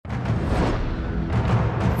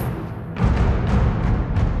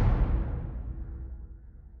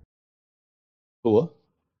Cool.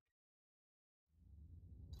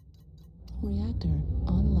 Reactor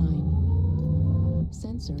online.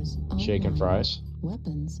 Sensors online. Shaking fries.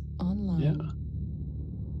 Weapons online. Yeah.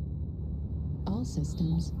 All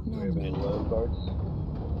systems Do we have any nominal. load parts?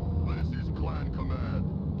 This is Clan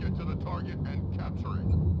Command. Get to the target and capture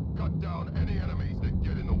it. Cut down any enemies that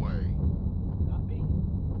get in the way.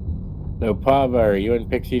 So, Pav, are you and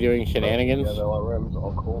Pixie doing shenanigans? Yeah, LRM's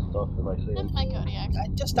all cool stuff if I see That's them. my Kodiak. I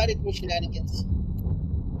just started doing shenanigans.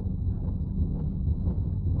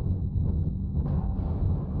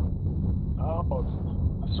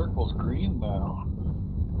 Oh, the circle's green now.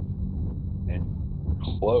 And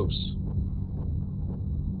close.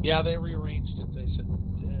 Yeah, they rearranged it. They said.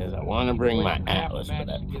 Because I want to bring my Atlas, but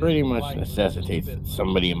that pretty much necessitates that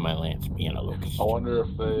somebody in my lance be in a locust. I wonder if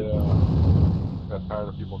they got tired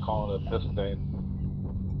of people calling it a piss stain.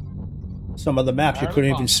 Some of the maps you couldn't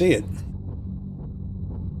even see it.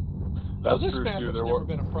 Well, That's this true map too. has There never were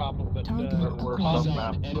been a problem, but there were some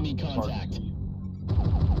maps Enemy that were contact.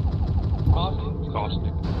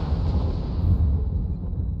 caustic.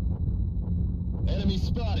 Enemy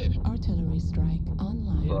spotted. Artillery strike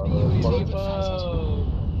online.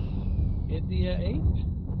 Bravo. India 8.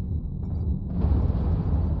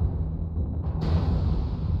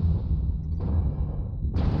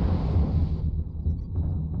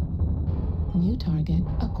 New target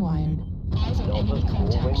acquired. Eyes on enemy Delta's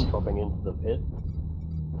contact. wing dropping into the pit.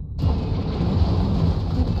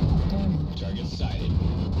 Critical damage. Target sighted.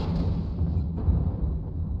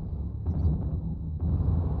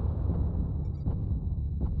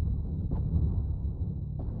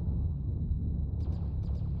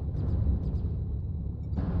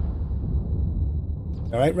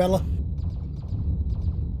 All right, Rella?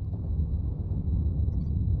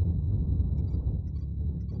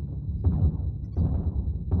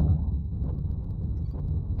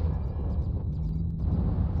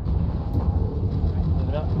 Move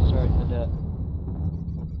it up. Sorry, and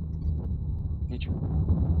get your...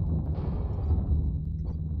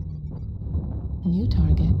 New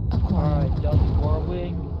target acquired. Alright, Delta War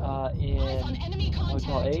Wing Eyes on in enemy Hotel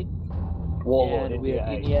contact. 8. Warlord, And we have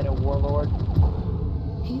India 8. Indiana Warlord,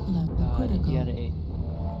 Heat level critical. Indiana 8.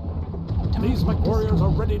 These McWarriors are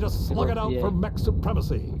ready to slug it out for mech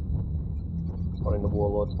supremacy. Spotting the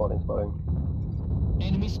Warlord, spotting.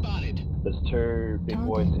 Enemy spotted. There's two big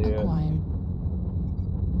boys Target here. acquired.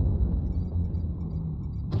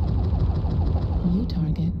 New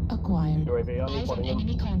target acquired. UAV on, Eyes on spotting them.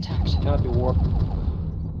 enemy contact. Copy, War.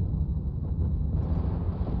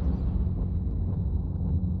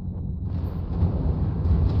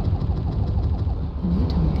 New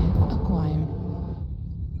target acquired.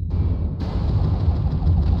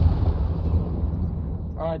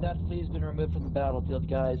 Alright, that fleet's been removed from the battlefield,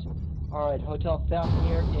 guys. Alright, Hotel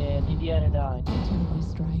Falconer in Indiana 9. Artillery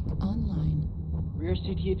strike online. Rear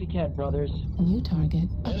CT if you can, brothers. New target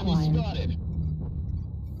Enemy acquired. spotted.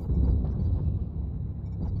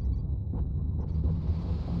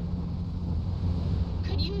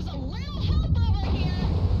 Could use a little help over here.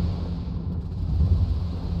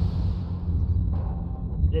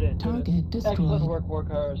 Did it. Target Excellent destroyed. work, War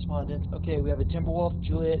Correspondent. Okay, we have a Timberwolf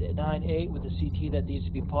Juliet at 9-8 with a CT that needs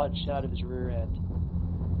to be punched out of his rear end.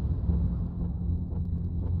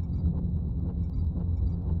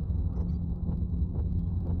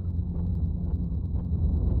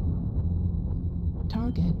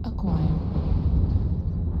 Target acquired.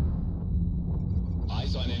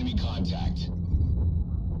 Eyes on enemy contact.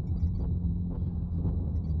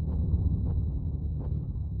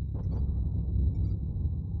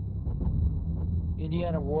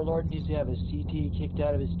 Indiana Warlord needs to have his CT kicked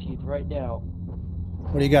out of his teeth right now.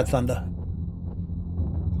 What do you got, Thunder?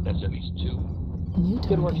 That's at least two. New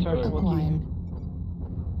Good work, target Sergeant Wooky. acquired.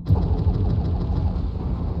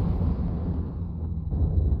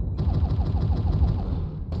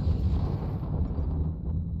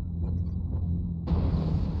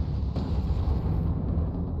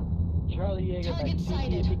 Charlie Yeager, Target CT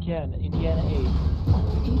sighted. if you can. Indiana 8.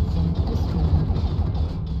 Heat sink destroyed.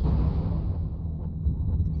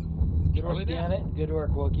 Good work, Janet. Good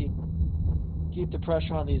work, Wookie. Keep the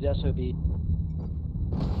pressure on these SOB.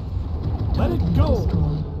 Let it Target go.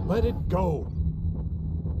 destroyed. Let it go.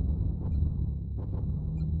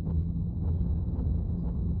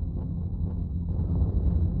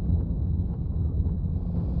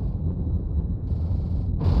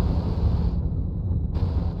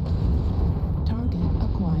 Target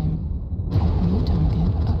acquired. New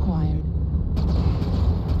target acquired.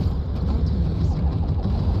 Artillery strike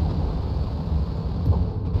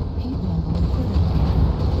online. Heat level critical.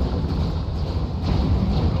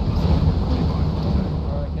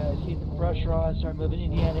 Alright, guys, keep the pressure on. moving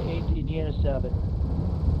Indiana 8 to Indiana 7.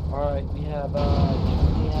 Alright, we have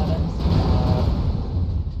Indiana.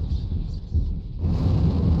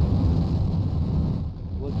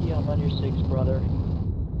 Wooky, I'm on your 6, brother.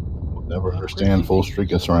 We'll never understand full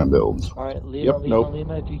streak of ceramic builds. Alright, Lima, Yep, Lima, nope.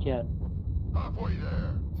 Lima, if you can. Halfway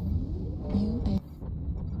there.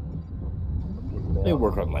 They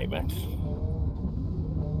work on light mechs.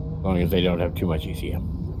 As long as they don't have too much ECM.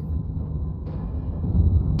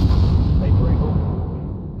 Vapor Eagle.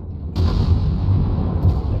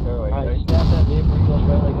 Echo, Alright, snap that Vapor Eagle's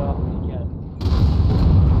right leg off if you can.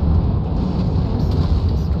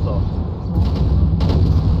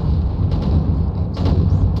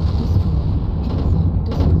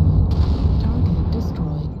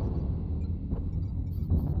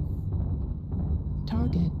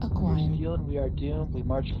 Target acquired. Field, we are doomed. We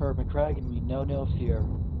march for McCraig and we know no fear.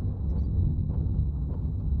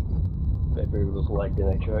 Vapor Eagle's like the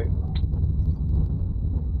next right.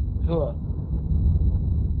 Hua.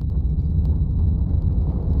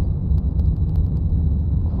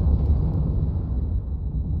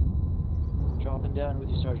 Dropping down with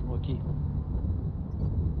you, Sergeant Wookie.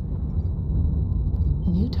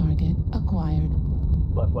 New target acquired.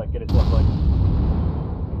 Left leg, get it left leg.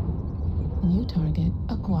 New target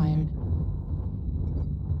acquired.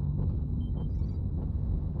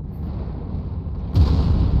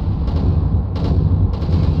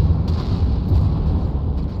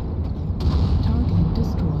 Target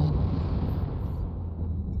destroyed.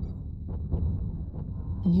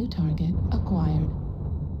 New target acquired.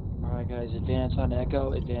 Alright guys, advance on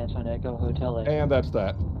Echo, Hotel A. And that's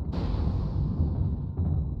that.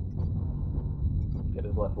 Get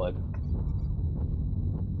his left leg.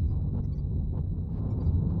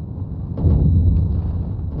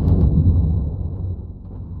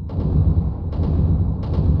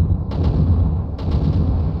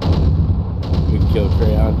 Good kill,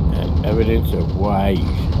 Crayon, and evidence of why you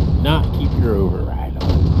should not keep your override on.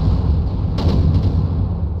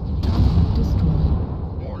 Target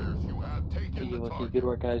destroyed. Warriors, you have taken Thank you, the Wookie. target. Good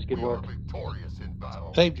work, guys. Good We work. are victorious in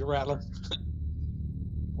battle. Saved you, Rattler.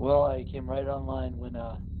 Well, I came right online when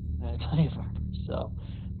I had plenty of armor, so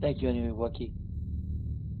thank you anyway, Wookie.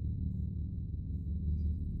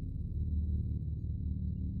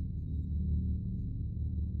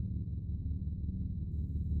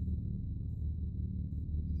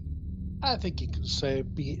 I think you can say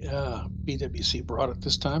BWC brought it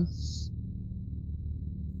this time.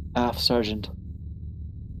 Aft Sergeant.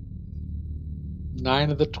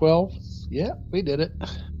 9 of the 12. Yeah, we did it.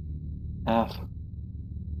 Aft.